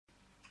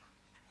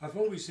I've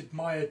always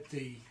admired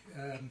the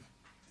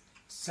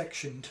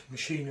sectioned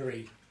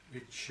machinery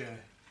which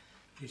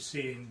you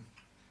see in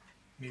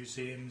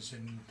museums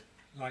and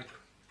like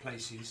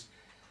places,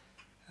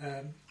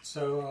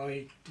 so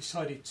I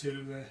decided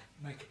to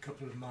make a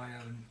couple of my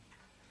own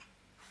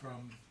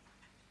from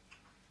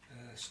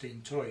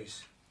Steam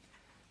Toys.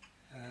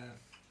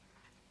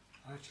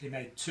 I actually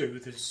made two.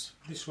 There's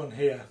this one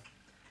here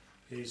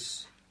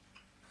is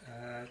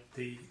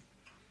the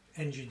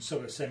engine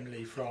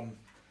sub-assembly from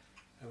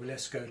a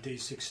Wilesco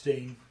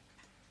D16,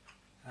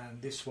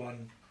 and this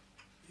one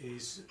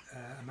is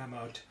a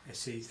Mamod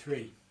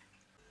SE3.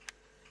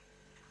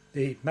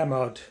 The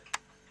Mamod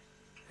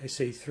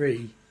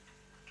SE3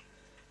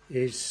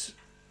 is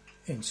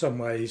in some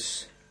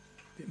ways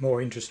a bit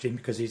more interesting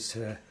because it's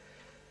a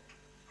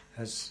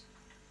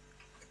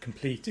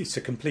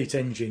complete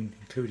engine,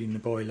 including the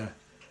boiler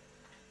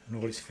and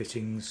all its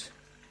fittings.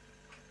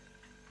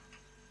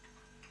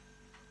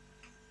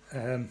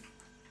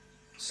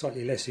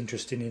 Slightly less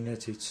interesting in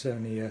that it's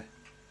only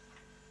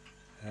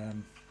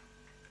an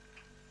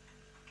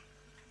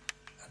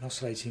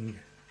oscillating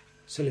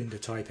cylinder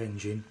type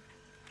engine,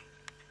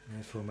 and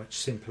therefore much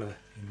simpler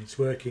in its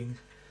working.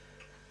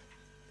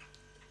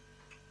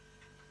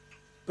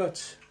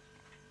 But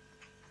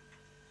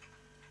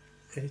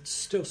it's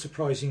still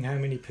surprising how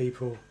many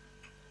people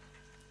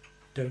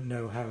don't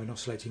know how an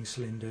oscillating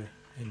cylinder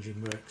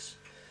engine works,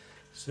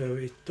 so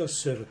it does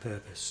serve a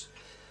purpose.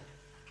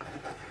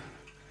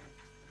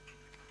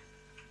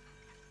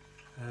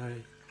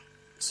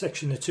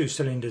 Section the two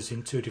cylinders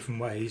in two different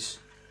ways.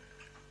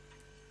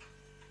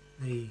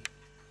 The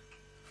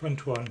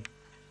front one,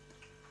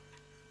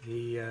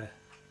 the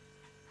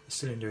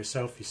cylinder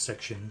itself is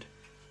sectioned,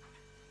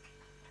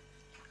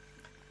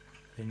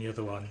 then the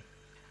other one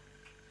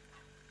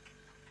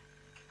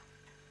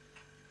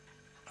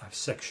I've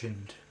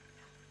sectioned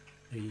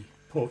the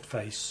port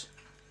face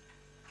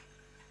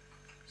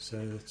so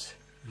that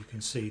you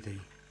can see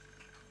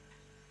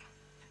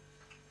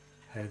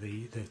how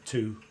the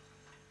two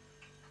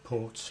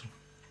ports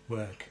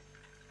work.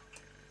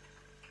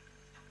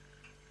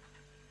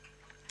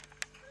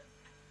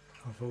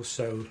 I've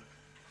also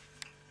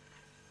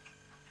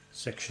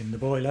sectioned the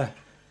boiler,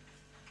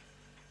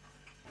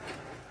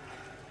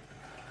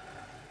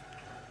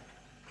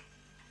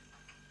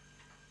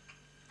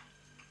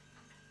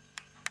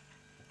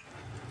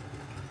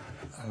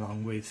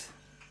 along with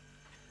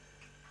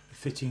the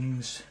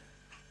fittings,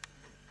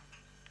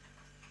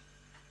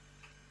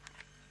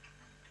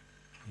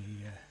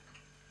 the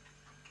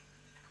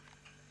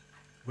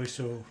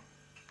whistle,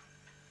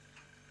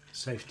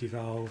 safety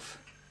valve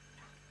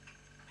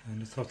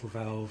and the throttle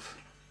valve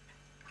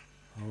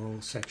are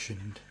all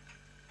sectioned.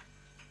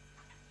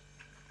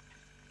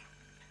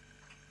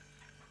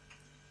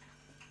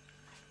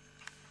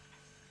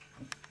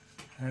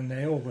 And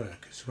they all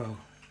work as well.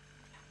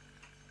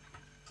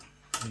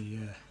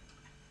 The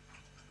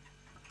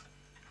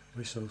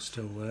whistle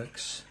still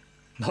works,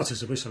 not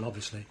as a whistle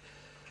obviously,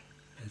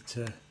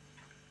 but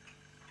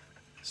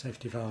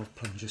safety valve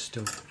plunger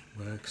still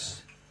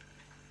works,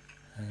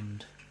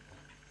 and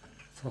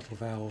throttle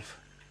valve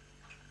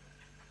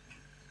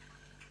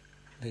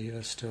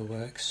lever still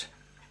works.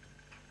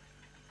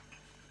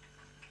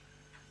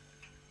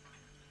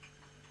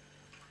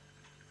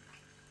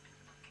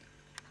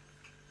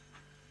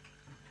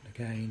 And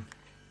again,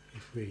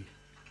 if we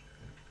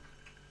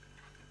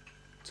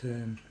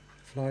turn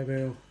the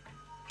flywheel,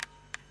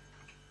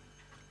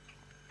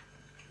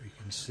 we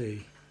can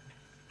see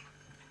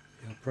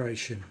the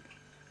operation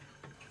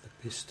of the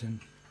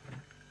piston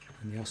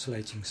and the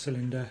oscillating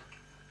cylinder.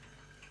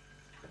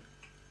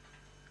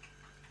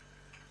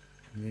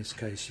 In this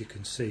case you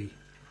can see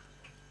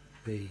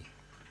the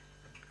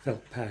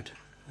felt pad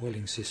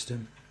oiling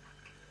system.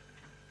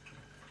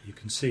 You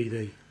can see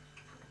the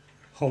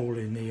hole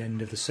in the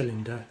end of the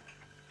cylinder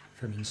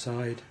from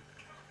inside,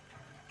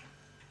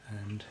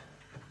 and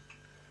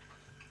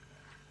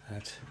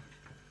at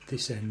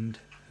this end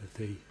of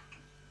the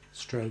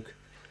stroke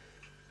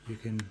you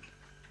can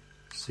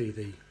see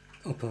the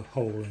upper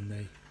hole in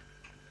the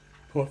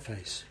port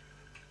face.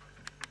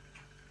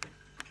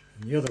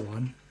 And the other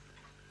one,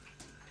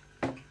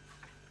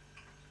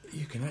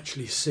 you can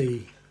actually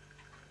see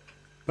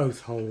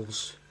both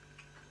holes.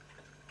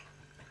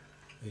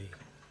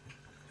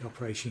 The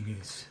operation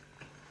is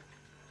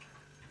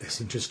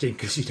less interesting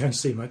because you don't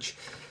see much,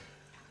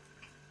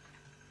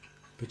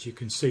 but you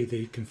can see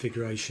the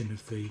configuration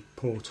of the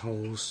port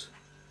holes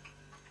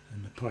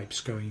and the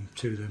pipes going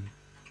to them,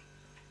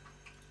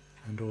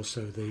 and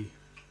also the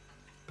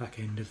back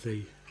end of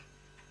the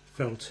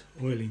felt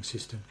oiling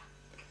system,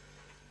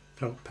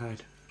 felt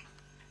pad.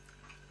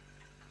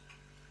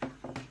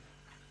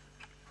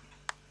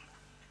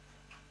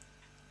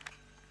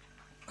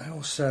 I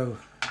also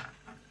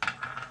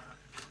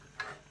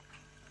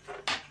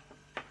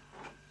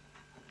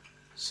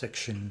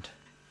sectioned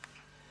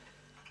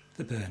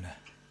the burner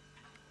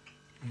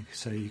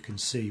so you can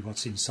see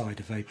what's inside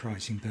a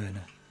vaporizing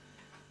burner.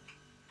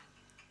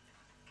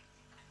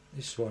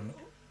 This one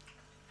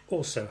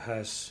also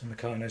has a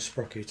Meccano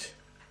sprocket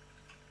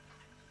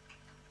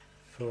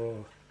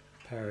for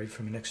powering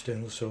from an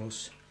external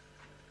source,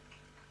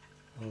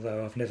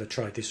 although I've never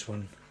tried this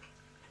one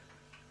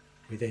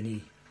with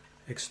any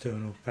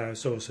external power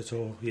source at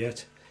all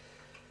yet.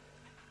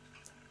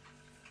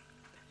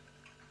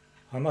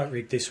 I might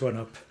rig this one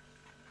up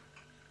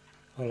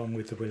along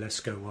with the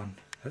Willesco one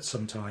at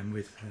some time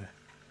with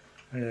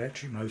an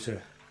electric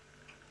motor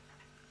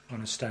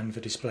on a stand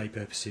for display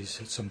purposes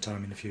at some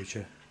time in the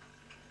future,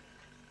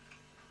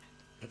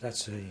 but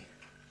that's a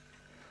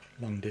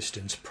long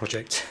distance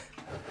project.